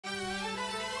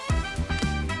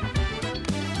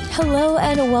Hello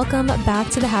and welcome back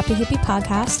to the Happy Hippie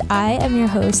Podcast. I am your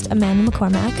host, Amanda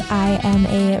McCormack. I am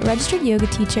a registered yoga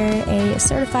teacher, a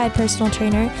certified personal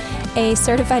trainer, a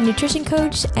certified nutrition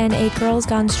coach, and a Girls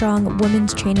Gone Strong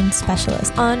women's training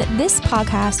specialist. On this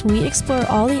podcast, we explore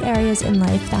all the areas in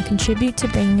life that contribute to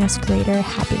bringing us greater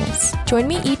happiness. Join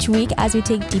me each week as we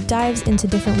take deep dives into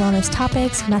different wellness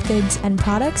topics, methods, and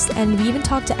products, and we even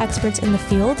talk to experts in the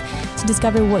field to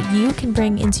discover what you can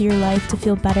bring into your life to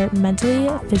feel better mentally,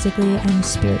 physically, and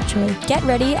spiritually. Get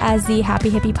ready as the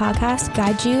Happy Hippie Podcast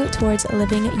guides you towards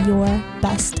living your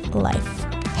best life.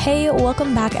 Hey,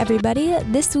 welcome back everybody.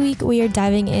 This week we are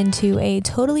diving into a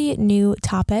totally new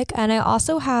topic, and I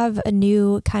also have a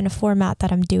new kind of format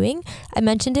that I'm doing. I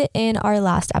mentioned it in our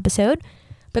last episode,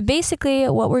 but basically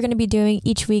what we're going to be doing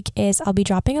each week is I'll be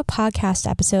dropping a podcast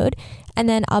episode, and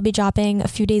then I'll be dropping a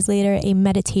few days later a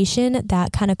meditation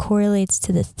that kind of correlates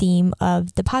to the theme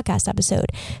of the podcast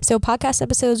episode. So podcast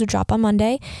episodes will drop on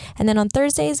Monday, and then on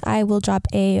Thursdays I will drop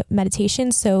a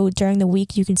meditation. So during the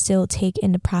week you can still take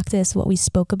into practice what we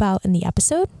spoke about in the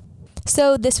episode.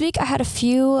 So this week I had a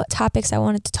few topics I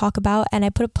wanted to talk about, and I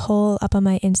put a poll up on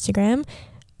my Instagram.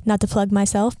 Not to plug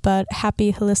myself, but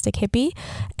Happy Holistic Hippie.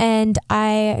 And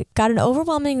I got an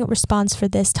overwhelming response for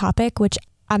this topic, which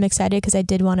I'm excited because I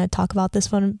did want to talk about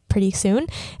this one pretty soon.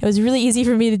 It was really easy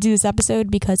for me to do this episode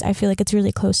because I feel like it's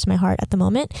really close to my heart at the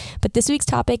moment. But this week's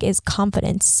topic is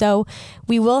confidence. So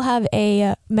we will have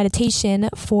a meditation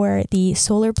for the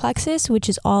solar plexus, which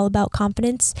is all about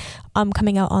confidence,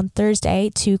 coming out on Thursday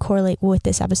to correlate with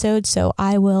this episode. So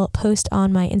I will post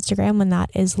on my Instagram when that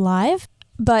is live.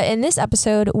 But in this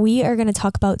episode, we are going to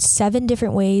talk about 7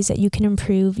 different ways that you can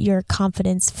improve your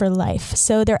confidence for life.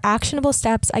 So they're actionable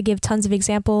steps. I give tons of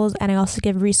examples, and I also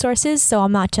give resources. So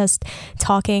I'm not just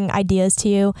talking ideas to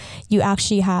you. You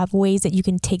actually have ways that you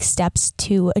can take steps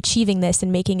to achieving this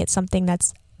and making it something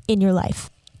that's in your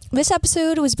life. This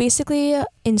episode was basically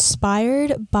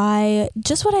inspired by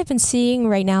just what I've been seeing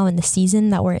right now in the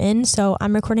season that we're in. So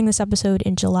I'm recording this episode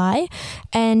in July,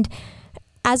 and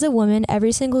as a woman,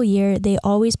 every single year, they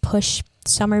always push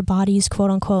summer bodies,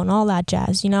 quote unquote, and all that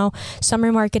jazz,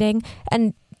 summer marketing.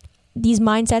 And these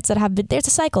mindsets that have been, there's a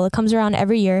cycle, it comes around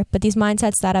every year, but these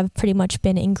mindsets that have pretty much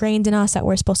been ingrained in us, that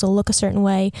we're supposed to look a certain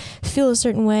way, feel a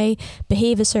certain way,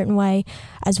 behave a certain way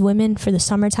as women for the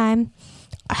summertime,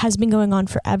 has been going on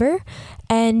forever.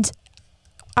 And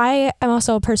I am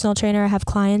also a personal trainer. I have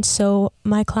clients, so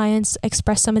my clients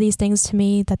express some of these things to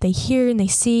me that they hear and they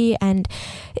see, and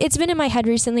it's been in my head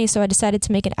recently, so I decided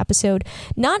to make an episode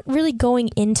not really going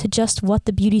into just what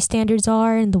the beauty standards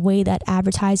are and the way that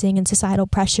advertising and societal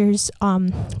pressures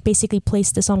basically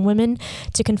place this on women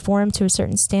to conform to a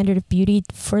certain standard of beauty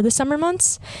for the summer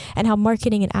months, and how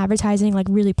marketing and advertising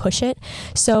really push it.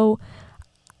 So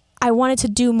I wanted to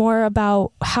do more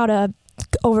about how to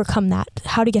overcome that,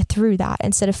 how to get through that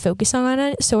instead of focusing on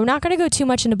it. So we're not going to go too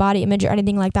much into body image or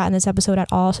anything like that in this episode at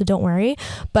all, so don't worry.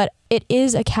 But it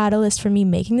is a catalyst for me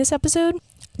making this episode.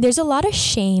 There's a lot of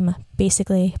shame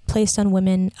basically placed on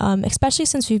women, especially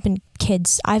since we've been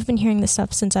kids. I've been hearing this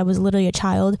stuff since I was literally a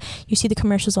child. You see the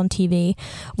commercials on TV.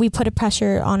 We put a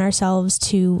pressure on ourselves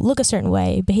to look a certain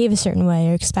way, behave a certain way,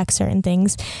 or expect certain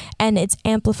things, and it's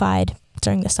amplified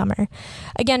during the summer.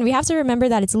 Again, we have to remember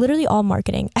that it's literally all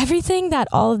marketing. Everything that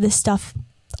all of this stuff,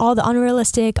 all the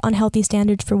unrealistic, unhealthy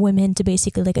standards for women to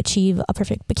basically achieve a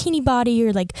perfect bikini body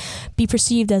or be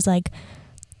perceived as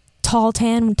tall,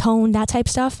 tan, tone, that type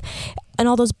stuff. And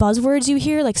all those buzzwords you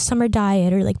hear summer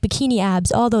diet or bikini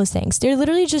abs, all those things. They're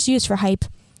literally just used for hype,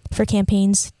 for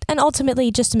campaigns, and ultimately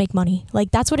just to make money.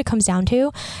 That's what it comes down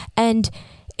to. And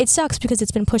it sucks because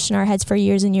it's been pushed in our heads for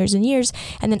years and years and years,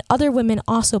 and then other women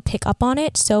also pick up on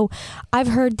it. So I've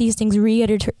heard these things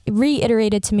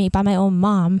reiterated to me by my own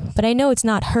mom, but I know it's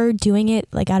not her doing it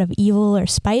out of evil or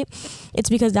spite. It's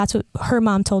because that's what her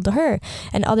mom told to her,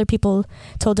 and other people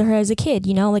told to her as a kid.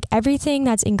 Everything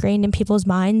that's ingrained in people's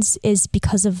minds is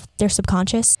because of their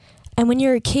subconscious. And when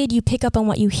you're a kid, you pick up on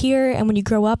what you hear, and when you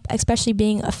grow up, especially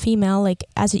being a female,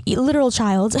 as a literal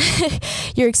child,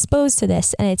 you're exposed to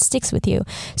this and it sticks with you.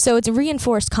 So it's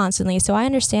reinforced constantly. So I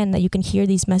understand that you can hear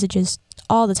these messages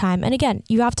all the time. And again,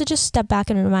 you have to just step back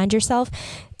and remind yourself,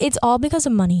 it's all because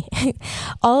of money.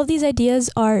 All of these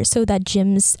ideas are so that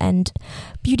gyms and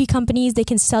beauty companies, they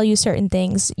can sell you certain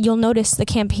things. You'll notice the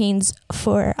campaigns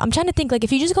for, I'm trying to think,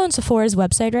 if you just go on Sephora's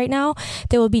website right now,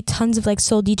 there will be tons of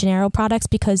Sol de Janeiro products,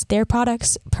 because their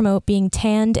products promote being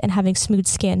tanned and having smooth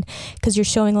skin, because you're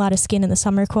showing a lot of skin in the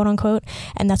summer, quote unquote,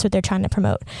 and that's what they're trying to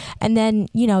promote. And then,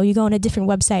 you go on a different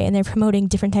website and they're promoting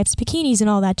different types of bikinis and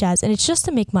all that jazz, and it's just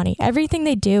to make money. Everything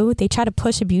they do, they try to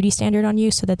push a beauty standard on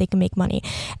you so that they can make money.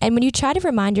 And when you try to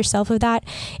remind yourself of that,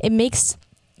 it makes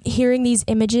hearing these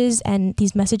images and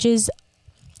these messages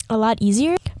a lot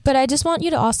easier. But I just want you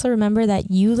to also remember that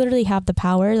you literally have the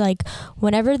power. Like,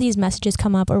 whenever these messages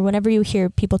come up or whenever you hear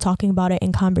people talking about it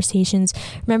in conversations,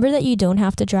 remember that you don't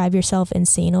have to drive yourself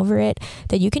insane over it,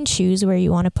 that you can choose where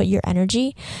you want to put your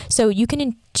energy. So you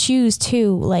can choose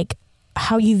too, like,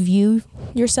 how you view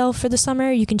yourself for the summer.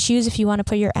 You can choose if you want to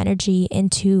put your energy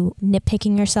into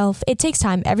nitpicking yourself. It takes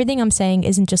time. Everything I'm saying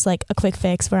isn't just like a quick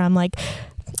fix where I'm like,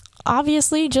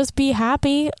 obviously just be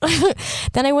happy.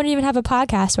 Then I wouldn't even have a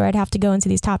podcast where I'd have to go into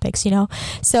these topics, you know?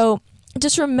 So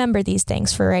just remember these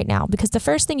things for right now, because the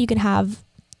first thing you can have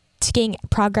to gain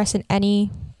progress in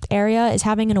any area is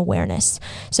having an awareness.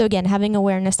 So again, having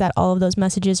awareness that all of those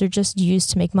messages are just used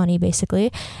to make money,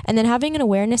 basically. And then having an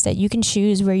awareness that you can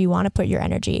choose where you want to put your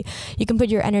energy. You can put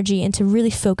your energy into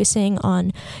really focusing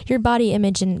on your body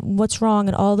image and what's wrong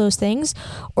and all those things.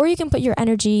 Or you can put your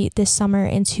energy this summer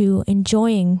into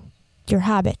enjoying your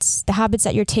habits, the habits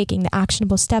that you're taking, the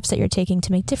actionable steps that you're taking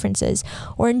to make differences,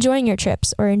 or enjoying your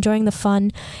trips, or enjoying the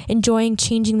fun, enjoying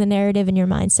changing the narrative in your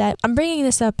mindset. I'm bringing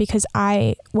this up because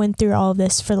I went through all of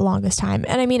this for the longest time.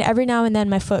 And I mean, every now and then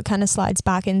my foot kind of slides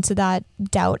back into that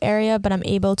doubt area, but I'm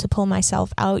able to pull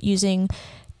myself out using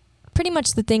pretty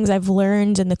much the things I've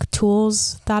learned and the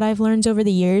tools that I've learned over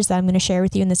the years that I'm going to share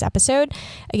with you in this episode.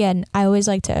 Again, I always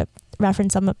like to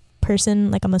reference I'm a person,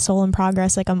 like I'm a soul in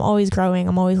progress, like I'm always growing,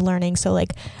 I'm always learning. So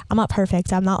like I'm not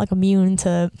perfect, I'm not like immune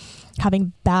to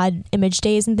having bad image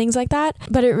days and things like that,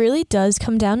 but it really does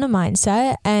come down to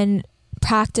mindset and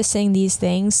practicing these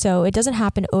things. So it doesn't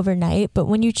happen overnight, but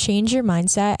when you change your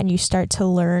mindset and you start to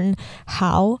learn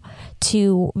how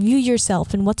to view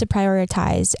yourself and what to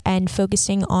prioritize and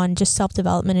focusing on just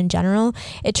self-development in general,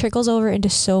 it trickles over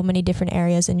into so many different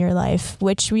areas in your life,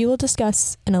 which we will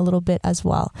discuss in a little bit as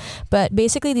well. But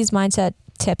basically these mindset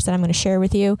tips that I'm going to share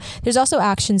with you, there's also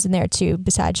actions in there too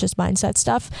besides just mindset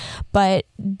stuff, but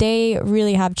they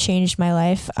really have changed my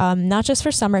life, not just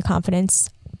for summer confidence,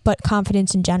 but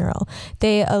confidence in general.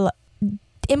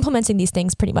 Implementing these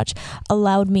things pretty much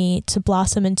allowed me to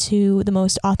blossom into the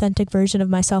most authentic version of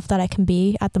myself that I can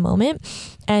be at the moment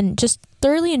and just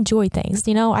thoroughly enjoy things.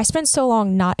 You know, I spent so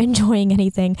long not enjoying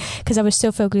anything because I was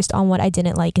so focused on what I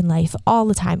didn't like in life all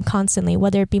the time, constantly,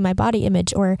 whether it be my body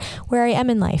image or where I am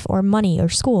in life or money or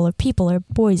school or people or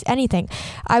boys, anything.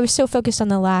 I was so focused on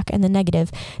the lack and the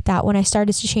negative that when I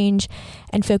started to change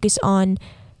and focus on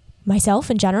myself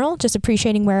in general, just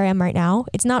appreciating where I am right now.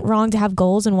 It's not wrong to have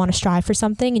goals and want to strive for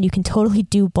something, and you can totally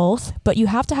do both, but you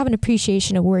have to have an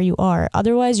appreciation of where you are.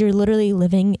 Otherwise, you're literally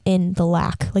living in the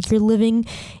lack. Like, you're living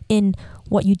in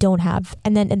what you don't have,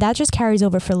 and that just carries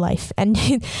over for life, and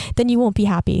then you won't be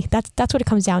happy. That's what it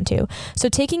comes down to. So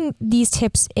taking these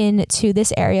tips into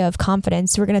this area of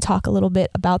confidence, we're going to talk a little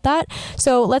bit about that.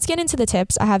 So let's get into the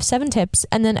tips. I have 7 tips,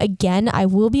 and then again, I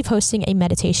will be posting a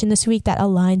meditation this week that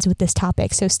aligns with this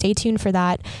topic, so stay tuned for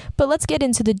that. But let's get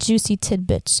into the juicy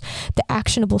tidbits, the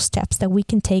actionable steps that we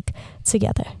can take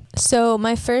together. So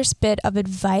my first bit of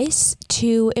advice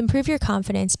to improve your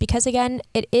confidence, because again,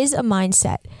 it is a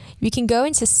mindset. You can go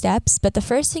into steps, but the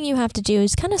first thing you have to do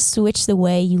is kind of switch the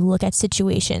way you look at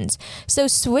situations. So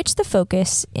switch the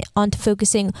focus onto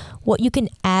focusing what you can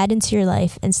add into your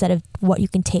life instead of what you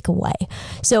can take away.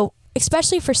 So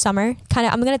especially for summer,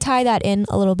 I'm going to tie that in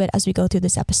a little bit as we go through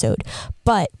this episode,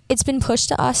 but it's been pushed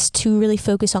to us to really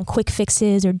focus on quick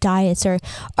fixes or diets or,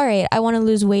 all right, I want to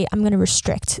lose weight, I'm going to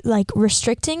restrict. Like,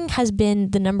 restricting has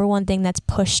been the number one thing that's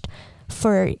pushed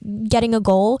for getting a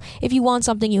goal. If you want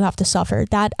something, you have to suffer.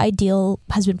 That ideal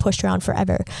has been pushed around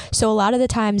forever. So a lot of the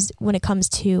times when it comes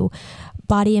to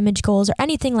body image goals or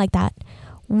anything like that,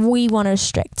 we want to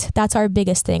restrict. That's our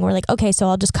biggest thing. We're like, okay, so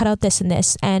I'll just cut out this and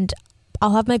this, and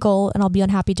I'll have my goal and I'll be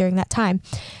unhappy during that time.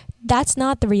 That's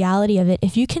not the reality of it.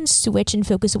 If you can switch and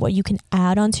focus on what you can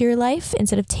add onto your life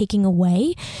instead of taking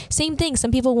away, same thing.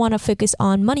 Some people want to focus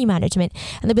on money management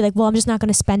and they'll be like, well, I'm just not going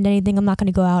to spend anything. I'm not going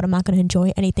to go out. I'm not going to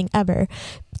enjoy anything ever.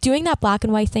 Doing that black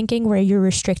and white thinking where you're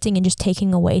restricting and just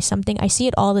taking away something, I see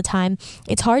it all the time.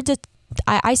 It's hard to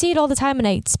I see it all the time, and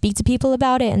I speak to people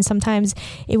about it, and sometimes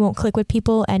it won't click with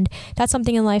people, and that's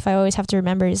something in life I always have to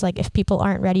remember is, like, if people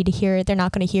aren't ready to hear it, they're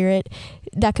not going to hear it.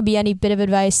 That could be any bit of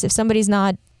advice. If somebody's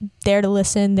not there to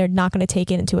listen, they're not going to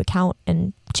take it into account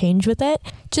and change with it.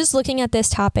 Just looking at this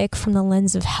topic from the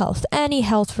lens of health, any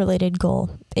health-related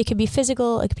goal. It could be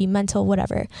physical, it could be mental,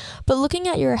 whatever. But looking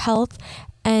at your health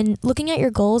and looking at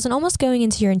your goals and almost going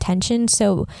into your intention.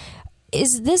 So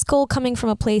is this goal coming from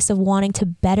a place of wanting to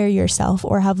better yourself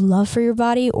or have love for your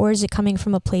body, or is it coming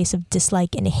from a place of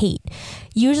dislike and hate?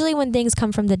 Usually when things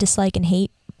come from the dislike and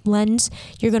hate lens,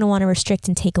 you're going to want to restrict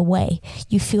and take away.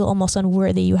 You feel almost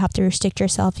unworthy. You have to restrict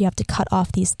yourself. You have to cut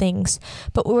off these things.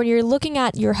 But when you're looking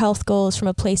at your health goals from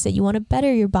a place that you want to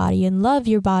better your body and love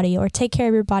your body or take care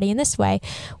of your body in this way,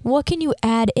 what can you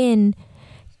add in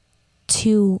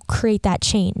to create that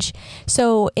change?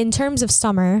 So in terms of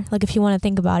summer, like if you want to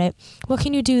think about it, what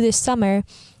can you do this summer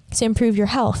to improve your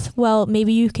health? Well,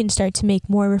 maybe you can start to make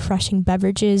more refreshing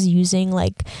beverages using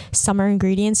like summer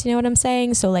ingredients, you know what I'm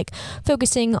saying? So like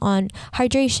focusing on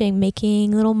hydration,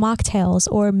 making little mocktails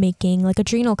or making like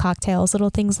adrenal cocktails, little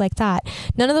things like that.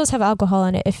 None of those have alcohol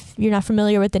in it. If you're not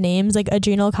familiar with the names, like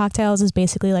adrenal cocktails is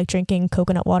basically like drinking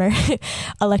coconut water,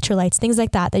 electrolytes, things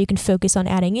like that you can focus on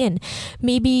adding in.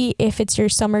 Maybe if it's your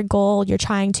summer goal, you're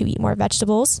trying to eat more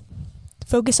vegetables,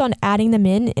 focus on adding them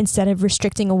in instead of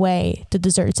restricting away the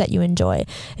desserts that you enjoy.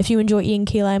 If you enjoy eating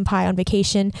key lime pie on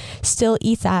vacation, still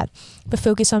eat that, but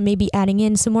focus on maybe adding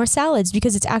in some more salads,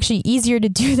 because it's actually easier to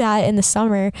do that in the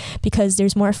summer because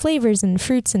there's more flavors and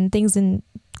fruits and things in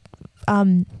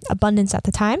abundance at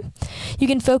the time. You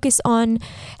can focus on,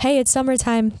 hey, it's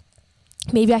summertime,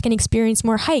 maybe I can experience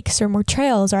more hikes or more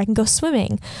trails, or I can go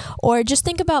swimming. Or just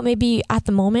think about maybe at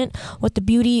the moment what the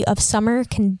beauty of summer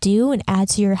can do and add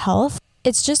to your health.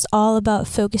 It's just all about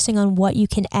focusing on what you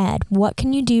can add. What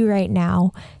can you do right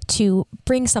now to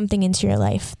bring something into your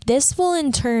life? This will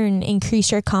in turn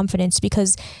increase your confidence,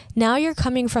 because now you're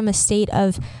coming from a state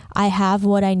of, I have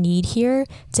what I need here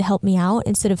to help me out,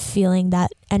 instead of feeling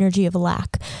that energy of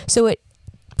lack. So it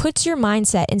puts your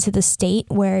mindset into the state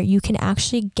where you can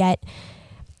actually get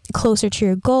closer to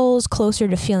your goals, closer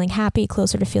to feeling happy,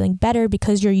 closer to feeling better,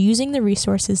 because you're using the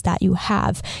resources that you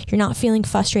have. You're not feeling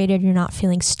frustrated, you're not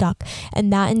feeling stuck,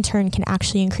 and that in turn can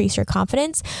actually increase your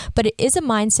confidence. But it is a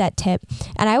mindset tip,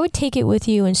 and I would take it with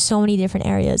you in so many different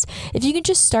areas. If you can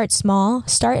just start small,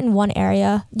 start in one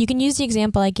area. You can use the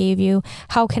example I gave you.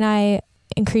 How can I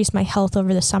increase my health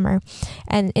over the summer?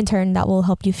 And in turn, that will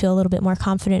help you feel a little bit more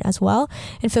confident as well,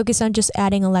 and focus on just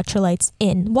adding electrolytes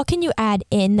in. What can you add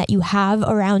in that you have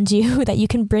around you that you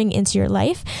can bring into your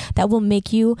life that will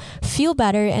make you feel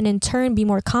better and in turn be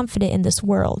more confident in this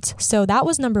world? So that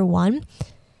was number 1.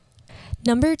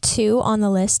 Number 2 on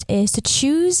the list is to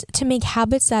choose to make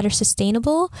habits that are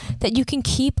sustainable, that you can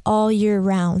keep all year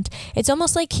round. It's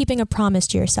almost like keeping a promise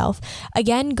to yourself.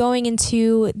 Again, going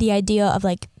into the idea of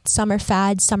like summer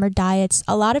fads, summer diets,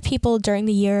 a lot of people during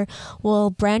the year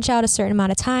will branch out a certain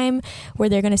amount of time where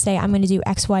they're going to say, I'm going to do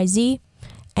X, Y, Z,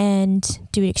 and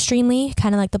do it extremely,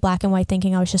 kind of like the black and white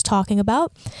thinking I was just talking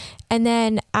about. And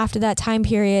then after that time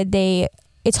period,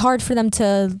 it's hard for them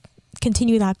to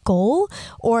continue that goal,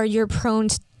 or you're prone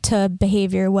to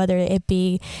behavior, whether it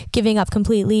be giving up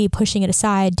completely, pushing it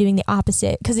aside, doing the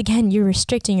opposite, because again, you're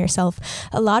restricting yourself.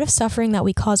 A lot of suffering that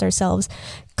we cause ourselves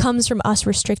comes from us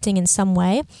restricting in some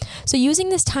way. So using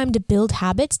this time to build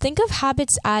habits, think of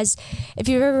habits as, if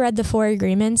you've ever read the 4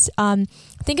 agreements,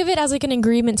 think of it as like an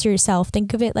agreement to yourself.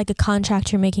 Think of it like a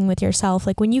contract you're making with yourself.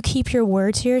 Like when you keep your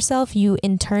word to yourself, you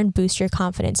in turn boost your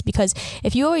confidence, because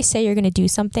if you always say you're going to do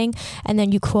something and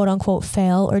then you quote unquote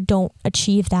fail or don't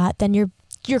achieve that, then your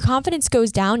confidence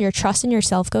goes down, your trust in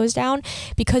yourself goes down,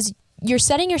 because you're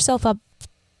setting yourself up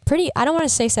I don't want to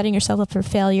say setting yourself up for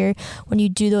failure when you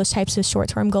do those types of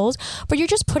short-term goals, but you're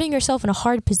just putting yourself in a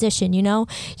hard position, you know?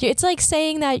 It's like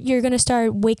saying that you're going to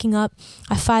start waking up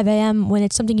at 5 a.m. when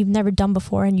it's something you've never done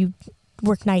before and you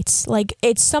work nights. Like,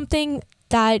 it's something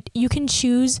that you can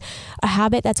choose a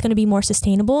habit that's going to be more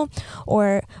sustainable,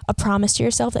 or a promise to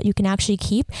yourself that you can actually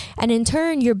keep. And in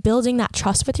turn, you're building that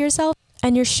trust with yourself.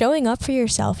 And you're showing up for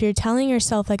yourself. You're telling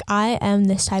yourself, like, I am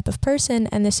this type of person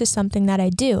and this is something that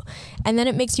I do. And then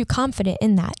it makes you confident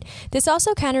in that. This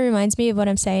also kind of reminds me of what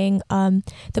I'm saying.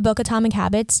 The book Atomic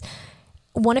Habits,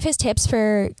 one of his tips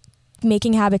for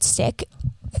making habits stick,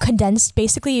 condensed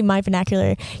basically in my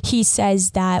vernacular, he says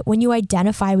that when you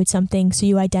identify with something, so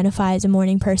you identify as a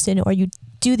morning person, or you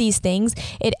do these things,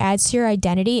 it adds to your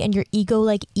identity and your ego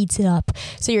like eats it up.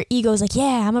 So your ego is like,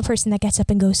 yeah, I'm a person that gets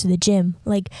up and goes to the gym.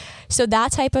 Like, so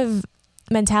that type of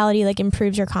mentality like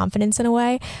improves your confidence in a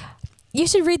way. You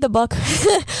should read the book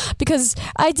because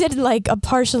I did like a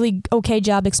partially okay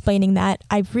job explaining that.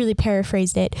 I really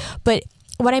paraphrased it, but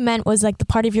what I meant was like the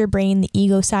part of your brain, the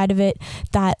ego side of it,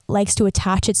 that likes to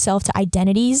attach itself to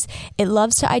identities. It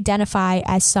loves to identify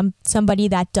as somebody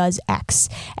that does X.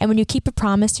 And when you keep a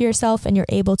promise to yourself and you're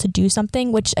able to do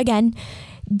something, which again,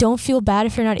 don't feel bad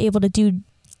if you're not able to do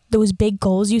those big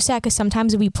goals you set, because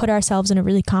sometimes we put ourselves in a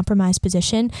really compromised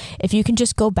position. If you can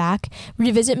just go back,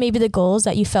 revisit maybe the goals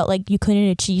that you felt like you couldn't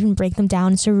achieve and break them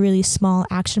down into really small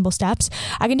actionable steps.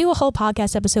 I can do a whole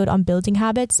podcast episode on building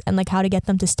habits and like how to get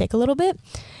them to stick a little bit.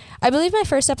 I believe my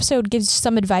first episode gives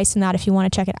some advice in that if you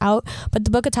want to check it out, but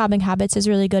the book Atomic Habits is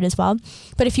really good as well.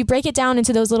 But if you break it down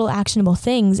into those little actionable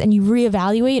things and you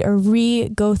reevaluate or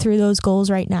go through those goals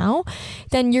right now,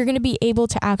 then you're going to be able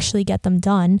to actually get them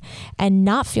done and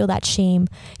not feel that shame.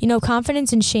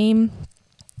 Confidence and shame,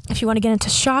 if you want to get into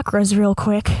chakras real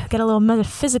quick, get a little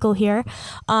metaphysical here.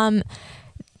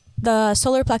 The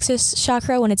solar plexus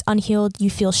chakra, when it's unhealed, you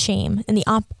feel shame. And the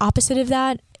opposite of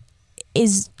that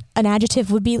is an adjective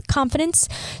would be confidence.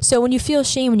 So when you feel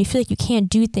shame, when you feel like you can't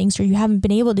do things or you haven't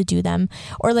been able to do them,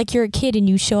 or like you're a kid and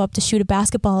you show up to shoot a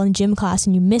basketball in gym class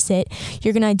and you miss it,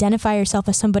 you're going to identify yourself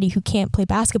as somebody who can't play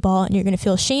basketball and you're going to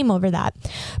feel shame over that.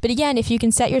 But again, if you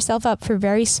can set yourself up for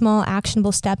very small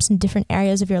actionable steps in different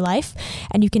areas of your life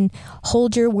and you can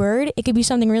hold your word, it could be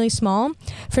something really small.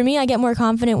 For me, I get more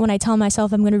confident when I tell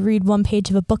myself I'm going to read one page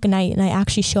of a book a night and I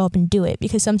actually show up and do it,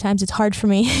 because sometimes it's hard for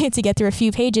me to get through a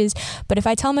few pages. But if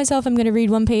I tell myself I'm going to read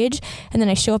one page and then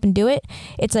I show up and do it,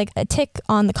 it's like a tick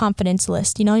on the confidence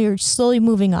list. You're slowly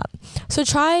moving up. So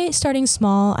try starting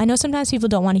small. I know sometimes people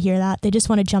don't want to hear that. They just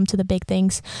want to jump to the big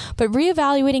things. But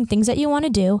reevaluating things that you want to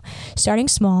do, starting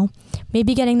small,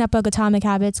 maybe getting that book Atomic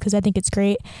Habits because I think it's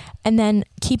great, and then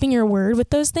keeping your word with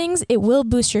those things, it will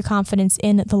boost your confidence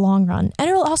in the long run. And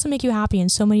it'll also make you happy in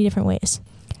so many different ways.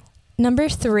 Number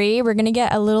 3, we're going to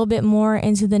get a little bit more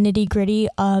into the nitty-gritty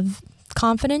of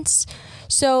confidence.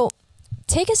 So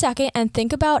take a second and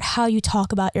think about how you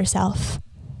talk about yourself,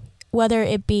 whether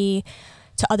it be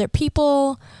to other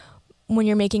people, when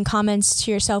you're making comments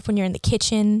to yourself when you're in the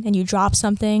kitchen and you drop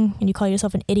something and you call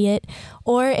yourself an idiot,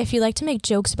 or if you like to make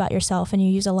jokes about yourself and you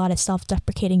use a lot of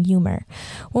self-deprecating humor.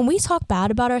 When we talk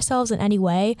bad about ourselves in any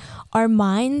way, our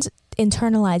mind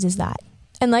internalizes that.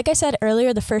 And like I said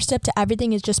earlier, the first step to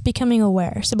everything is just becoming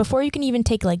aware. So before you can even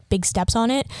take like big steps on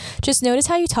it, just notice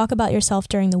how you talk about yourself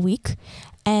during the week.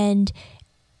 And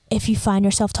if you find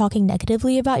yourself talking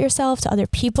negatively about yourself to other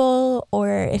people, or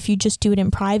if you just do it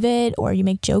in private or you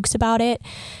make jokes about it,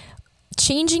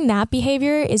 changing that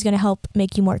behavior is going to help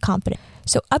make you more confident.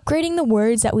 So upgrading the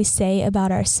words that we say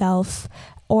about ourselves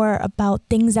or about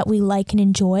things that we like and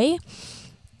enjoy,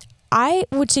 I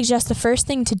would suggest the first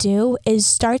thing to do is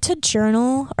start to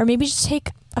journal, or maybe just take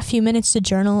a few minutes to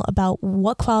journal about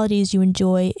what qualities you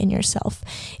enjoy in yourself.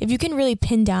 If you can really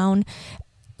pin down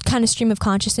kind of stream of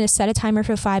consciousness, set a timer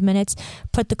for 5 minutes,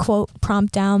 put the quote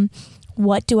prompt down.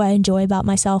 What do I enjoy about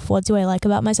myself? What do I like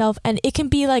about myself? And it can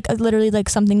be like literally like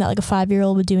something that like a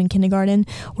 5-year-old would do in kindergarten,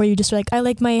 where you just like, I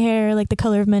like my hair, like the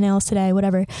color of my nails today,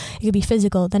 whatever. It could be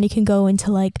physical. Then you can go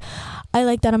into like, I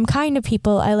like that I'm kind to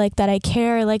people. I like that I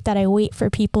care. I like that I wait for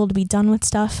people to be done with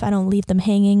stuff. I don't leave them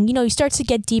hanging. You start to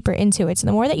get deeper into it. So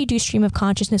the more that you do stream of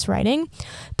consciousness writing,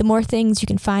 the more things you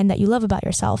can find that you love about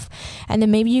yourself. And then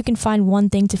maybe you can find one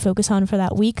thing to focus on for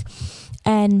that week.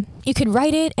 And you can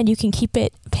write it and you can keep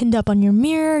it pinned up on your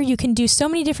mirror. You can do so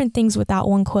many different things with that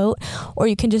one quote, or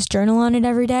you can just journal on it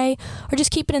every day, or just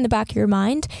keep it in the back of your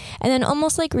mind. And then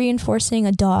almost like reinforcing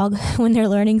a dog when they're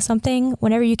learning something,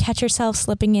 whenever you catch yourself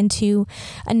slipping into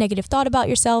a negative thought about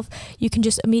yourself, you can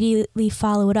just immediately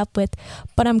follow it up with,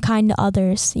 but I'm kind to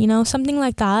others. Something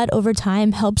like that over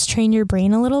time helps train your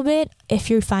brain a little bit if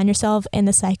you find yourself in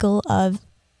the cycle of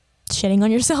shitting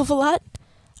on yourself a lot.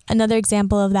 Another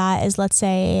example of that is, let's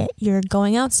say you're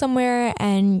going out somewhere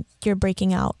and you're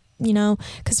breaking out,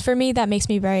 because for me, that makes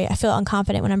me I feel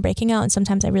unconfident when I'm breaking out, and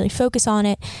sometimes I really focus on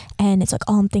it and it's like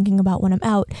all I'm thinking about when I'm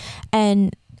out.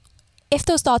 And if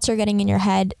those thoughts are getting in your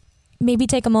head, maybe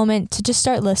take a moment to just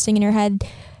start listing in your head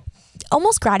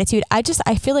almost gratitude. I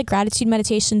feel like gratitude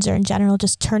meditations are in general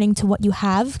just turning to what you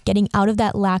have, getting out of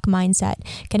that lack mindset,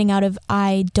 getting out of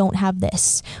I don't have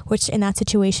this, which in that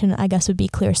situation, I guess would be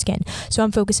clear skin. So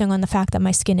I'm focusing on the fact that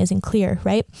my skin isn't clear,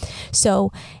 right?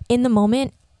 So in the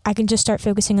moment, I can just start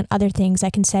focusing on other things. I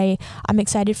can say, I'm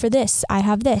excited for this. I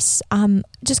have this.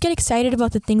 Just get excited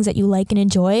about the things that you like and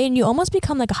enjoy. And you almost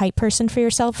become like a hype person for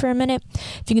yourself for a minute.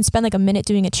 If you can spend like a minute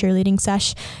doing a cheerleading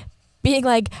sesh, being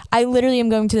like, I literally am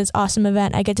going to this awesome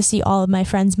event. I get to see all of my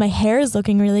friends. My hair is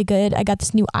looking really good. I got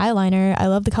this new eyeliner. I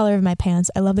love the color of my pants.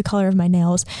 I love the color of my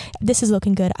nails. This is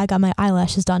looking good. I got my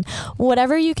eyelashes done.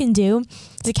 Whatever you can do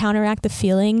to counteract the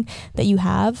feeling that you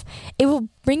have, it will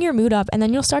bring your mood up, and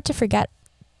then you'll start to forget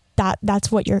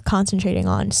that's what you're concentrating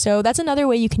on. So that's another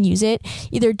way you can use it,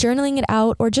 either journaling it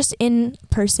out or just in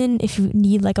person if you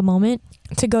need like a moment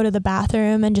to go to the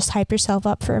bathroom and just hype yourself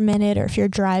up for a minute. Or if you're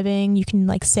driving, you can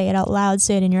like say it out loud,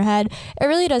 say it in your head. It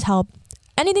really does help.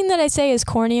 Anything that I say is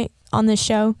corny on this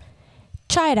show,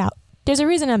 try it out. There's a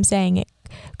reason I'm saying it.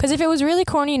 Because if it was really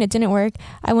corny and it didn't work,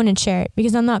 I wouldn't share it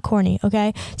because I'm not corny,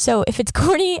 okay? So if it's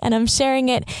corny and I'm sharing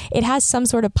it, it has some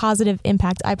sort of positive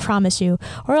impact, I promise you,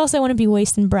 or else I wouldn't be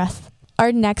wasting breath.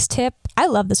 Our next tip, I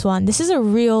love this one. This is a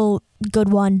real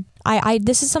good one.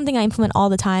 This is something I implement all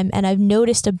the time, and I've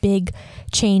noticed a big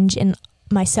change in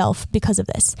myself because of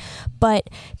this. But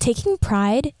taking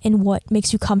pride in what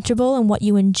makes you comfortable and what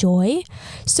you enjoy.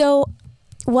 So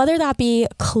whether that be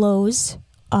clothes,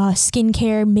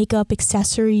 skincare, makeup,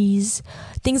 accessories,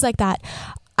 things like that.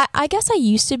 I guess I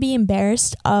used to be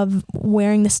embarrassed of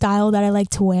wearing the style that I like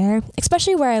to wear,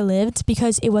 especially where I lived,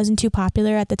 because it wasn't too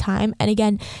popular at the time. And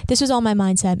again, this was all my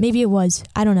mindset. Maybe it was.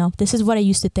 I don't know. This is what I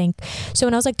used to think. So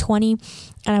when I was like 20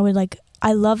 and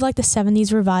I love like the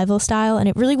 70s revival style, and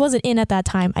it really wasn't in at that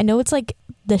time. I know it's like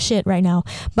the shit right now,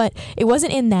 but it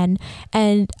wasn't in then.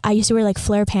 And I used to wear like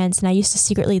flare pants, and I used to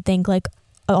secretly think like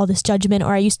all this judgment,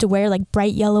 or I used to wear like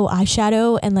bright yellow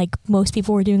eyeshadow, and like most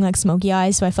people were doing like smoky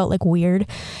eyes, so I felt like weird.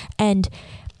 And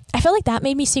I felt like that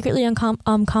made me secretly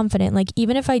confident. Like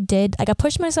even if I did, like I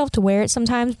pushed myself to wear it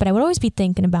sometimes, but I would always be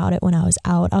thinking about it when I was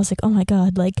out. I was like, oh my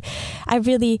god, like I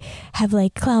really have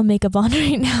like clown makeup on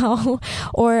right now.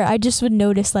 Or I just would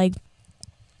notice like,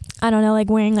 I don't know, like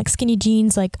wearing like skinny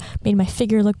jeans like made my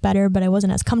figure look better, but I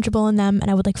wasn't as comfortable in them, and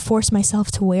I would like force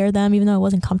myself to wear them even though I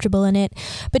wasn't comfortable in it.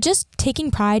 But just taking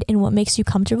pride in what makes you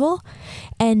comfortable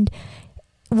and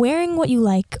wearing what you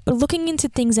like, looking into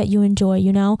things that you enjoy,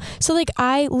 you know? So like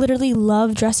I literally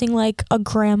love dressing like a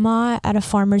grandma at a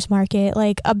farmer's market,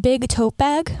 like a big tote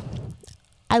bag.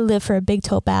 I live for a big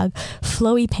tote bag,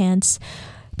 flowy pants,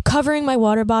 covering my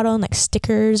water bottle in like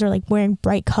stickers, or like wearing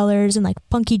bright colors and like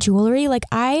funky jewelry. Like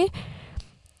I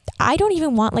don't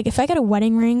even want, like if I get a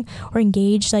wedding ring or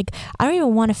engaged, like I don't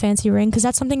even want a fancy ring, because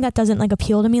that's something that doesn't like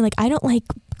appeal to me. Like I don't like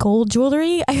gold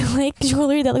jewelry. I like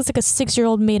jewelry that looks like a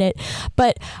 6-year-old made it.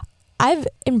 But I've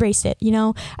embraced it, you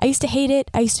know? I used to hate it.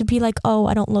 I used to be like, oh,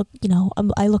 I don't look, you know,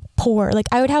 I look poor. Like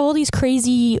I would have all these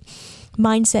crazy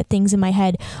mindset things in my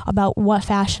head about what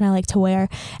fashion I like to wear.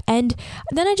 And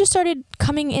then I just started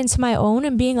coming into my own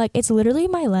and being like, it's literally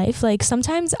my life. Like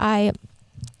sometimes I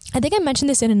think I mentioned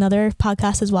this in another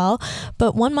podcast as well,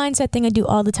 but one mindset thing I do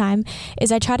all the time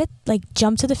is I try to like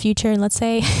jump to the future, and let's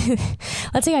say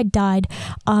I died,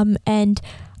 and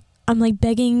I'm like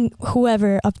begging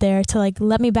whoever up there to like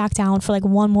let me back down for like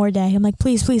one more day. I'm like,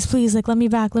 please, like let me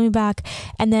back.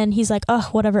 And then he's like, oh,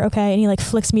 whatever, okay. And he like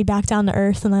flicks me back down to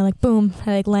earth, and I like, boom,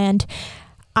 I like land.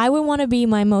 I would want to be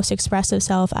my most expressive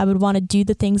self. I would want to do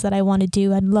the things that I want to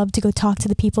do. I'd love to go talk to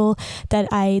the people that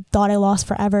I thought I lost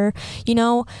forever, you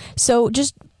know? So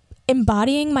just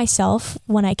embodying myself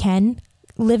when I can,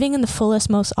 living in the fullest,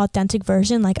 most authentic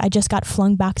version, like I just got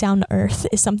flung back down to earth,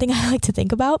 is something I like to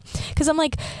think about. Because I'm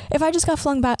like, if I just got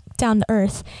flung back down to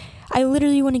earth, I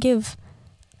literally want to give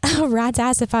a rat's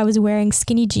ass if I was wearing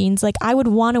skinny jeans. Like I would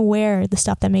want to wear the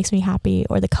stuff that makes me happy,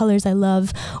 or the colors I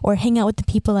love, or hang out with the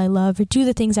people I love, or do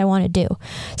the things I want to do.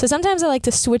 So sometimes I like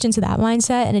to switch into that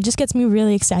mindset, and it just gets me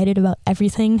really excited about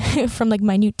everything from like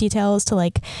minute details to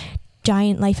like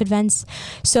giant life events.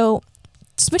 So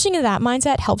switching into that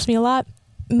mindset helps me a lot.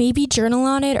 Maybe journal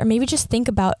on it, or maybe just think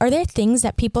about, are there things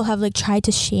that people have like tried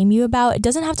to shame you about? It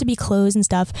doesn't have to be clothes and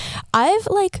stuff.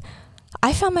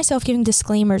 I found myself giving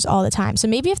disclaimers all the time. So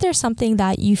maybe if there's something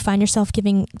that you find yourself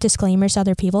giving disclaimers to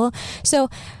other people. So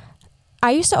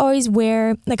I used to always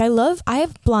wear, like I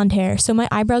have blonde hair, so my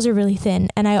eyebrows are really thin,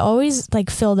 and I always like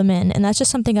fill them in, and that's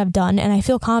just something I've done, and I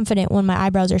feel confident when my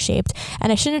eyebrows are shaped,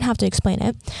 and I shouldn't have to explain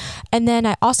it. And then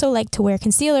I also like to wear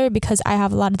concealer because I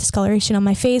have a lot of discoloration on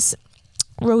my face.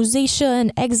 Rosacea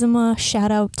and eczema,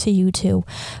 shout out to you too.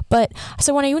 But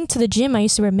so when I went to the gym, I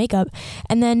used to wear makeup,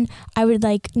 and then I would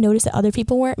like notice that other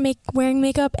people weren't wearing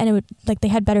makeup, and it would like they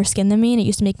had better skin than me, and it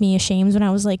used to make me ashamed when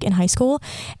I was like in high school.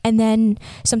 And then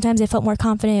sometimes I felt more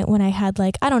confident when I had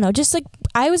like, I don't know, just like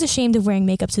I was ashamed of wearing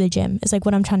makeup to the gym is like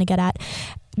what I'm trying to get at,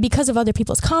 because of other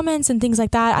people's comments and things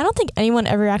like that. I don't think anyone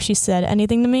ever actually said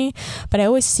anything to me, but I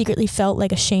always secretly felt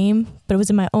like a shame, but it was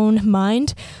in my own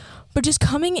mind. But just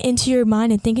coming into your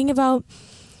mind and thinking about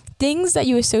things that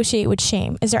you associate with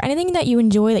shame. Is there anything that you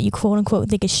enjoy that you quote unquote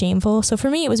think is shameful? So for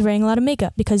me, it was wearing a lot of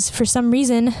makeup, because for some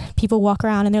reason people walk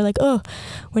around and they're like, oh,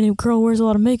 when a girl wears a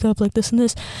lot of makeup, like this and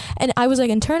this. And I was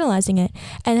like internalizing it,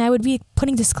 and I would be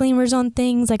putting disclaimers on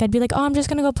things. Like I'd be like, oh, I'm just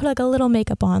going to go put like a little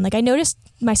makeup on. Like I noticed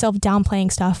myself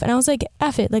downplaying stuff, and I was like,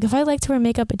 F it. Like if I like to wear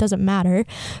makeup, it doesn't matter.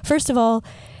 First of all,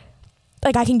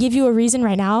 like I can give you a reason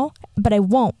right now, but I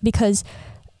won't, because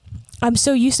I'm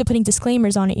so used to putting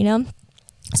disclaimers on it, you know?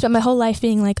 spent my whole life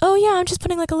being like, oh yeah, I'm just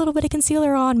putting like a little bit of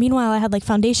concealer on. Meanwhile, I had like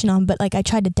foundation on, but like I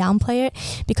tried to downplay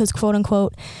it because quote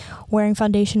unquote wearing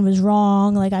foundation was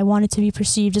wrong. Like I wanted to be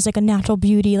perceived as like a natural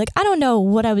beauty. Like I don't know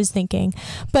what I was thinking,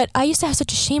 but I used to have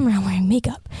such a shame around wearing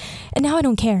makeup, and now I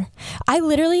don't care.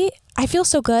 I feel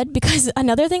so good because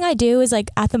another thing I do is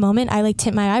like at the moment I like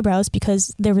tint my eyebrows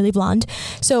because they're really blonde.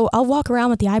 So I'll walk around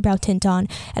with the eyebrow tint on,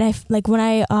 and I like when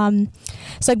I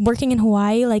it's like working in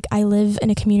Hawaii, like I live in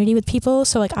a community with people,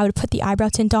 so like I would put the eyebrow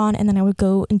tint on and then I would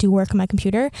go and do work on my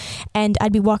computer, and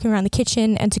I'd be walking around the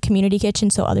kitchen, and it's a community kitchen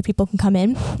so other people can come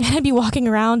in, and I'd be walking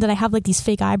around and I have like these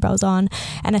fake eyebrows on,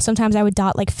 and sometimes I would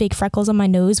dot like fake freckles on my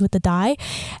nose with the dye.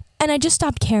 And I just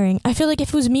stopped caring. I feel like if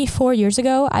it was me 4 years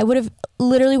ago, I would have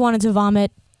literally wanted to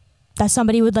vomit, that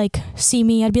somebody would like see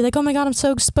me. I'd be like, oh my God, I'm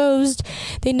so exposed.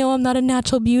 They know I'm not a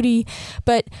natural beauty.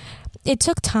 But it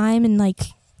took time and like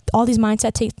all these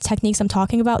mindset techniques I'm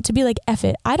talking about to be like, F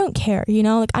it. I don't care, you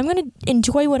know? Like I'm going to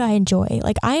enjoy what I enjoy.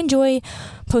 Like I enjoy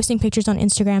posting pictures on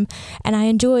Instagram, and I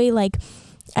enjoy like,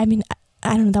 I mean,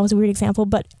 I don't know, that was a weird example,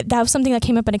 but that was something that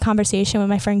came up in a conversation with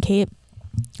my friend Kate.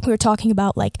 We were talking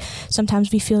about like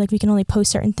sometimes we feel like we can only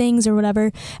post certain things or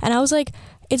whatever, and I was like,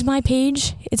 it's my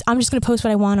page, I'm just gonna post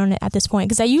what I want on it at this point,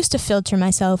 because I used to filter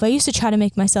myself. I used to try to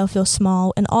make myself feel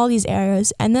small in all these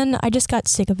areas, and then I just got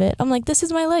sick of it. I'm like, this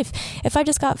is my life. If I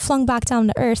just got flung back down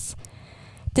to earth,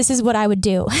 this is what I would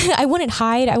do. I wouldn't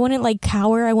hide, I wouldn't like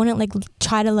cower, I wouldn't like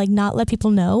try to like not let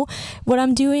people know what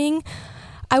I'm doing.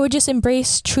 I would just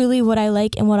embrace truly what I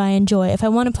like and what I enjoy. If I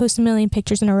want to post a million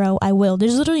pictures in a row, I will.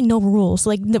 There's literally no rules.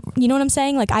 Like, you know what I'm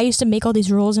saying? Like, I used to make all these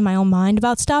rules in my own mind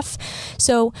about stuff.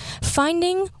 So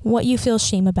finding what you feel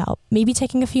shame about, maybe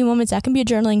taking a few moments, that can be a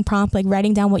journaling prompt, like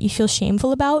writing down what you feel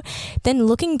shameful about, then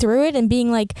looking through it and being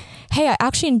like, hey, I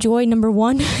actually enjoy number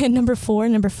 1 and number 4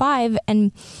 and number 5,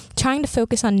 and trying to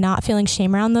focus on not feeling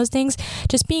shame around those things,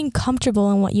 just being comfortable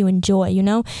in what you enjoy, you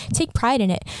know? Take pride in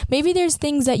it. Maybe there's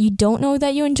things that you don't know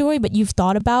that you enjoy, but you've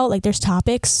thought about, like there's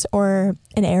topics or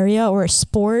an area or a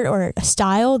sport or a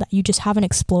style that you just haven't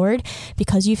explored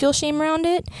because you feel shame around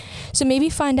it. So maybe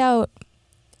find out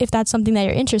if that's something that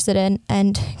you're interested in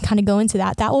and kind of go into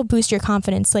that. That will boost your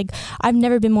confidence. Like I've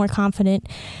never been more confident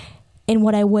in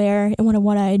what I wear and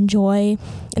what I enjoy,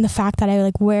 and the fact that I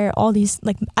like wear all these,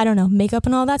 like, I don't know, makeup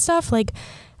and all that stuff. Like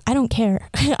I don't care.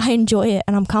 I enjoy it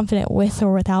and I'm confident with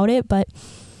or without it, but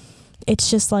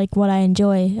it's just like what I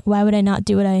enjoy. Why would I not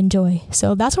do what I enjoy?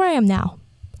 So that's where I am now.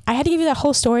 I had to give you that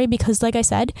whole story because, like I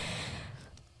said,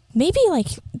 maybe like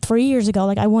 3 years ago,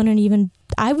 like I'd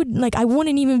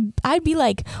be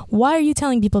like, why are you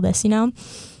telling people this, you know?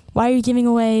 Why are you giving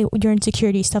away your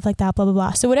insecurity, stuff like that, blah, blah,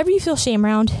 blah. So whatever you feel shame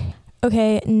around.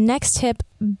 Okay, next tip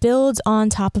builds on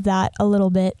top of that a little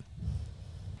bit.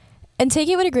 And take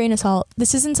it with a grain of salt.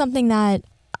 This isn't something that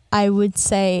I would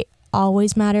say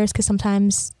always matters, because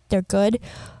sometimes they're good,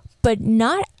 but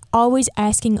not always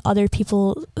asking other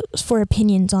people for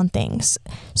opinions on things.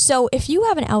 So if you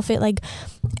have an outfit, like,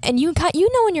 and you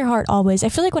know in your heart always, I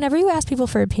feel like whenever you ask people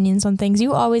for opinions on things,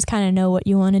 you always kind of know what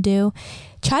you want to do.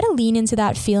 Try to lean into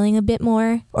that feeling a bit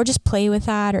more, or just play with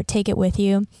that, or take it with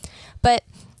you. But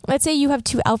let's say you have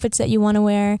 2 outfits that you want to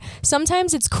wear.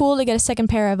 Sometimes it's cool to get a second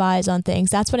pair of eyes on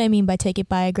things. That's what I mean by take it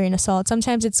by a grain of salt.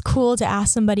 Sometimes it's cool to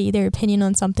ask somebody their opinion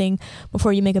on something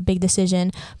before you make a big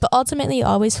decision. But ultimately,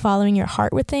 always following your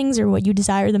heart with things, or what you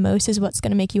desire the most, is what's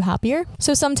going to make you happier.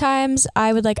 So sometimes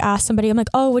I would like ask somebody, I'm like,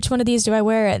 oh, which one of these do I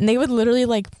wear? And they would literally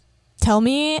like tell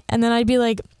me, and then I'd be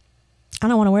like, I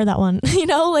don't want to wear that one. You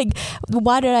know, like,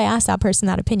 why did I ask that person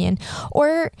that opinion?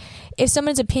 Or if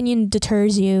someone's opinion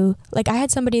deters you, like I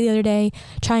had somebody the other day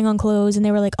trying on clothes, and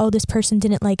they were like, oh, this person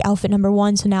didn't like outfit number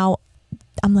 1, so now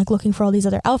I'm like looking for all these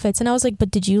other outfits. And I was like, but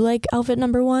did you like outfit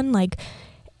number 1? Like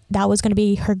that was going to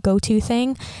be her go-to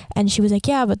thing. And she was like,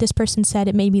 yeah, but this person said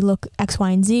it made me look X,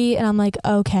 Y, and Z. And I'm like,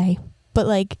 okay, but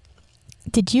like,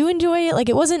 did you enjoy it? Like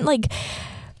it wasn't like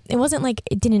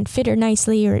it didn't fit her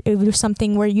nicely, or it was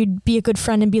something where you'd be a good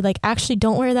friend and be like, actually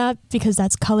don't wear that because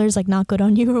that's color's like not good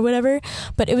on you or whatever.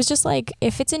 But it was just like,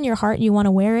 if it's in your heart and you want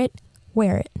to wear it,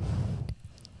 wear it.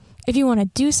 If you want to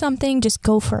do something, just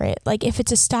go for it. Like if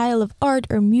it's a style of art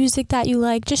or music that you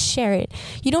like, just share it.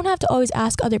 You don't have to always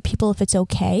ask other people if it's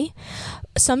okay.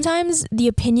 Sometimes the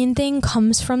opinion thing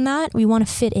comes from that. We want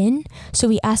to fit in. So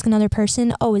we ask another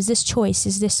person, oh, is this choice?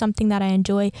 Is this something that I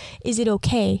enjoy? Is it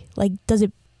okay? Like, does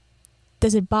it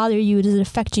bother you? Does it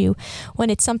affect you? When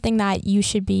it's something that you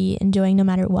should be enjoying no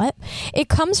matter what. It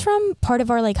comes from part of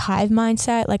our like hive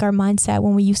mindset, like our mindset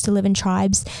when we used to live in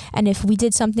tribes. And if we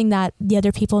did something that the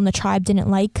other people in the tribe didn't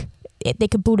like, they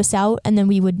could boot us out and then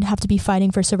we would have to be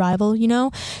fighting for survival, you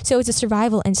know? So it's a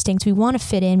survival instinct. We want to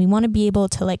fit in. We want to be able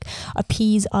to like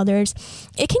appease others.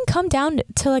 It can come down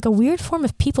to like a weird form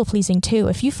of people pleasing too.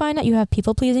 If you find that you have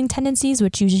people pleasing tendencies,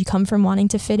 which usually come from wanting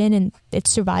to fit in and it's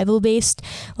survival based,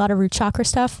 a lot of root chakra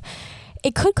stuff,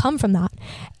 it could come from that.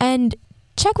 And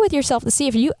check with yourself to see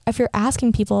if you're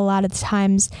asking people a lot of the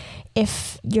times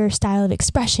if your style of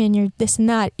expression, your this and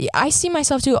that. I see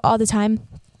myself do it all the time.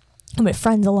 I'm with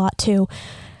friends a lot too.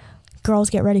 Girls,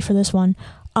 get ready for this one.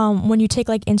 When you take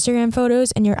like Instagram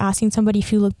photos and you're asking somebody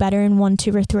if you look better in 1,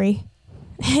 2, or 3,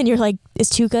 and you're like, is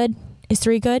 2 good? Is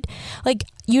 3 good? Like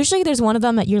usually there's one of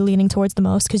them that you're leaning towards the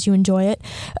most because you enjoy it.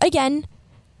 Again,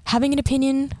 having an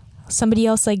opinion, somebody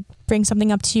else like bring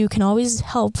something up to you can always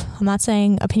help. I'm not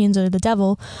saying opinions are the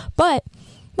devil, but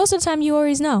most of the time you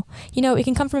always know. You know, it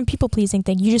can come from a people pleasing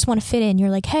thing. You just want to fit in. You're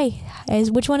like, hey,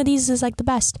 which one of these is like the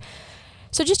best?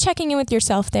 So just checking in with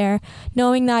yourself there,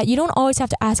 knowing that you don't always have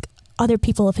to ask other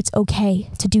people if it's okay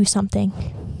to do something.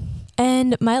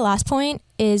 And my last point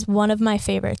is one of my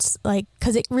favorites, like,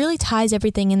 because it really ties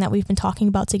everything in that we've been talking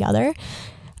about together.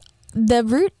 The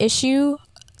root issue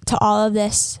to all of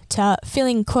this, to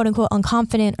feeling quote unquote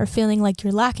unconfident or feeling like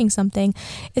you're lacking something,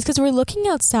 is because we're looking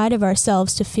outside of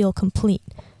ourselves to feel complete.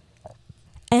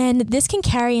 And this can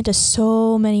carry into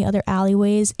so many other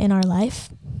alleyways in our life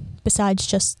besides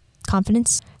just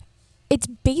confidence. It's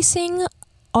basing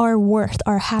our worth,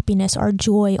 our happiness, our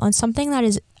joy on something that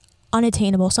is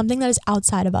unattainable, something that is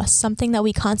outside of us, something that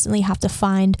we constantly have to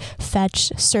find,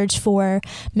 fetch, search for,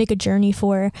 make a journey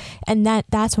for, and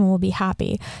that's when we'll be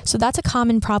happy. So that's a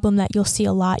common problem that you'll see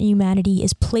a lot in humanity,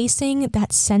 is placing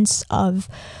that sense of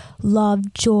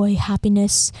love, joy,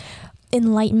 happiness,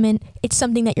 enlightenment. It's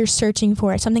something that you're searching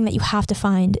for. It's something that you have to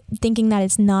find, thinking that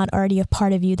it's not already a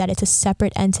part of you, that it's a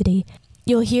separate entity.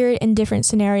 You'll hear it in different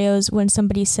scenarios when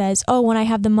somebody says, oh, when I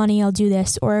have the money, I'll do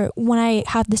this, or when I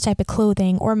have this type of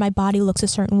clothing, or my body looks a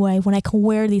certain way, when I can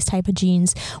wear these type of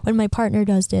jeans, when my partner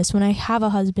does this, when I have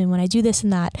a husband, when I do this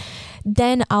and that,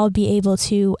 then I'll be able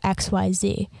to X, Y,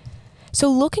 Z. So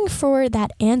looking for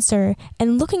that answer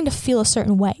and looking to feel a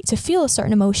certain way, to feel a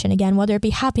certain emotion, again, whether it be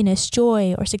happiness,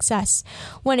 joy, or success,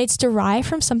 when it's derived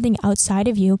from something outside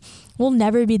of you, will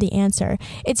never be the answer.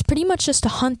 It's pretty much just a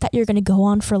hunt that you're going to go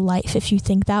on for life if you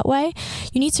think that way.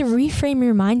 You need to reframe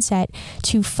your mindset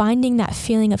to finding that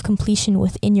feeling of completion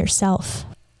within yourself.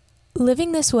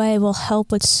 Living this way will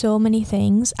help with so many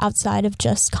things outside of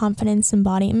just confidence and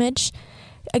body image.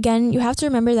 Again, you have to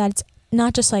remember that it's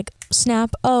not just like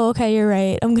snap, oh, okay, you're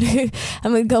right, I'm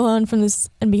gonna go on from this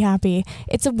and be happy.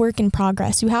 It's a work in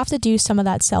progress. You have to do some of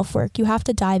that self-work. You have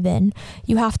to dive in.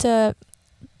 You have to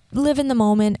live in the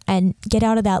moment and get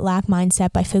out of that lack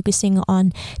mindset by focusing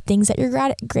on things that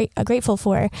you're grateful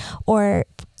for, or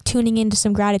tuning into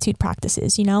some gratitude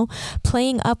practices, you know,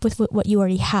 playing up with what you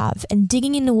already have and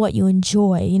digging into what you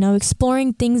enjoy, you know,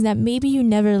 exploring things that maybe you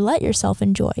never let yourself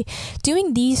enjoy.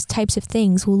 Doing these types of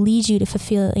things will lead you to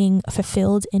feeling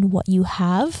fulfilled in what you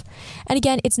have. And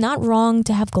again, it's not wrong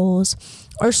to have goals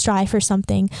or strive for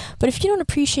something, but if you don't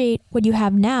appreciate what you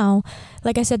have now,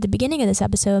 like I said at the beginning of this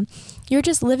episode, you're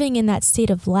just living in that state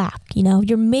of lack, you know,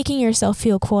 you're making yourself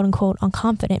feel quote unquote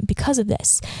unconfident because of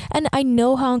this. And I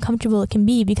know how uncomfortable it can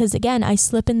be because again, I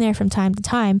slip in there from time to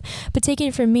time, but take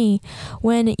it from me,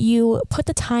 when you put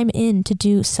the time in to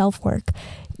do self-work,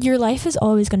 your life is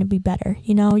always going to be better.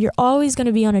 You know, you're always going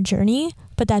to be on a journey,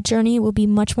 but that journey will be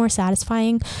much more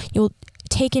satisfying. You'll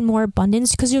take in more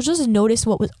abundance because you'll just notice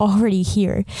what was already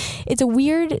here. It's a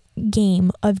weird game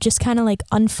of just kind of like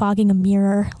unfogging a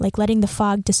mirror, like letting the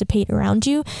fog dissipate around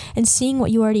you and seeing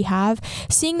what you already have,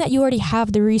 seeing that you already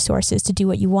have the resources to do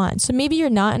what you want. So maybe you're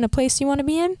not in a place you want to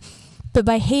be in, but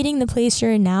by hating the place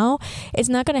you're in now, it's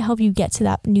not going to help you get to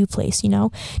that new place, you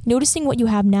know? Noticing what you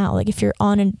have now, like if you're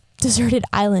on a deserted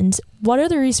island, what are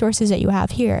the resources that you have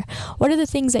here? What are the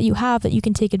things that you have that you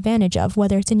can take advantage of,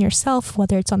 whether it's in yourself,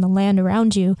 whether it's on the land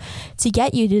around you, to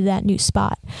get you to that new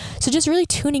spot? So just really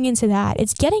tuning into that.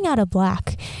 It's getting out of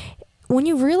black. When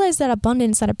you realize that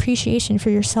abundance, that appreciation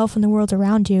for yourself and the world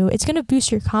around you, it's going to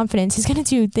boost your confidence. It's going to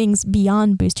do things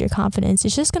beyond boost your confidence.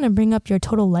 It's just going to bring up your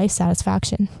total life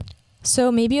satisfaction.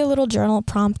 So maybe a little journal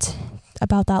prompt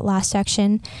about that last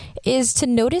section is to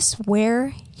notice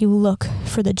where you look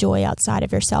for the joy outside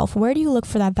of yourself. Where do you look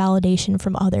for that validation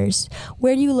from others?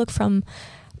 Where do you look from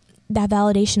that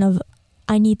validation of,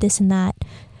 I need this and that?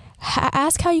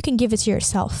 Ask how you can give it to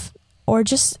yourself. Or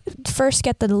just first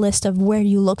get the list of where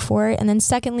you look for it. And then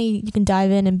secondly, you can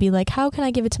dive in and be like, how can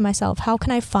I give it to myself? How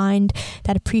can I find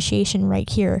that appreciation right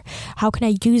here? How can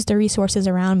I use the resources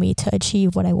around me to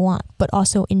achieve what I want, but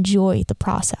also enjoy the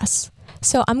process?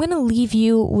 So I'm going to leave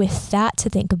you with that to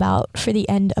think about for the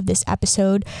end of this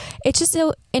episode. It's just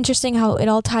so interesting how it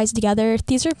all ties together.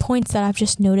 These are points that I've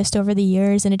just noticed over the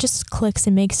years, and it just clicks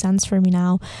and makes sense for me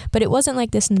now. But it wasn't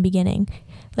like this in the beginning.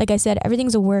 Like I said,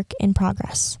 everything's a work in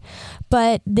progress.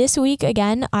 But this week,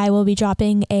 again, I will be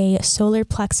dropping a solar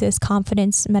plexus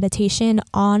confidence meditation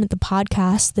on the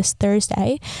podcast this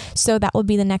Thursday. So that will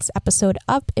be the next episode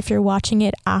up. If you're watching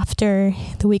it after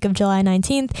the week of July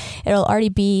 19th, it'll already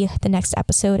be the next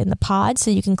episode in the pod. So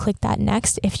you can click that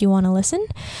next if you want to listen.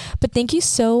 But thank you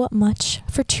so much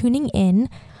for tuning in.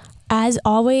 As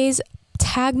always,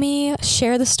 tag me,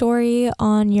 share the story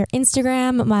on your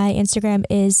Instagram. My Instagram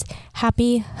is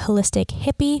Happy Holistic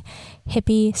Hippie.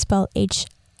 Hippie spelled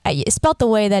spelled the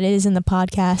way that it is in the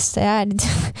podcast.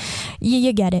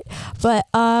 You get it. But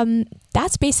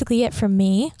that's basically it from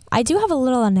me. I do have a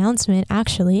little announcement,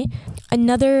 actually.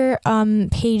 Another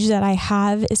page that I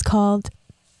have is called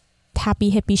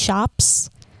Happy Hippie Shops,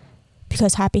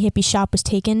 because Happy Hippie Shop was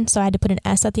taken, so I had to put an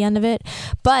S at the end of it.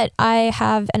 But I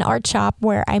have an art shop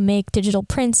where I make digital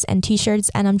prints and t-shirts,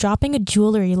 and I'm dropping a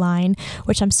jewelry line,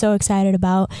 which I'm so excited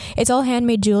about. It's all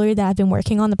handmade jewelry that I've been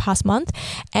working on the past month,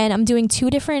 and I'm doing 2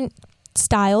 different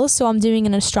styles. So I'm doing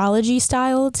an astrology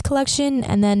styled collection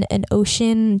and then an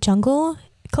ocean jungle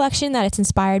collection that it's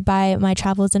inspired by my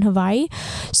travels in Hawaii.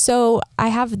 So I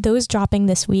have those dropping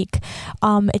this week.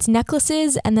 It's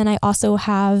necklaces, and then I also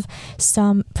have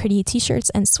some pretty t-shirts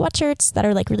and sweatshirts that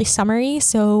are like really summery.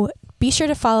 So be sure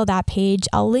to follow that page.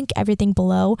 I'll link everything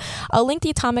below. I'll link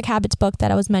the Atomic Habits book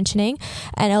that I was mentioning,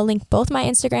 and I'll link both my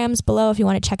Instagrams below if you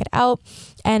want to check it out.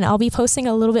 And I'll be posting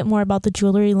a little bit more about the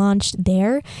jewelry launch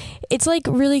there. It's like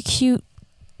really cute,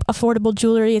 affordable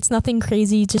jewelry. It's nothing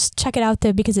crazy. Just check it out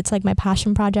there because it's like my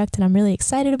passion project and I'm really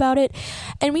excited about it.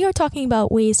 And we are talking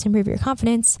about ways to improve your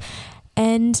confidence.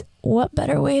 And what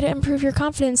better way to improve your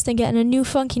confidence than getting a new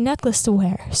funky necklace to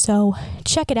wear? So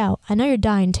check it out. I know you're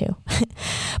dying to.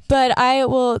 But I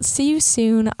will see you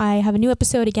soon. I have a new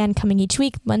episode again coming each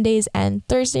week, Mondays and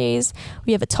Thursdays.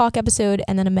 We have a talk episode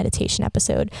and then a meditation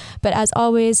episode. But as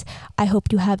always, I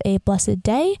hope you have a blessed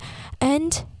day,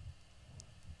 and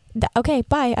okay,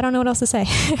 bye. I don't know what else to say.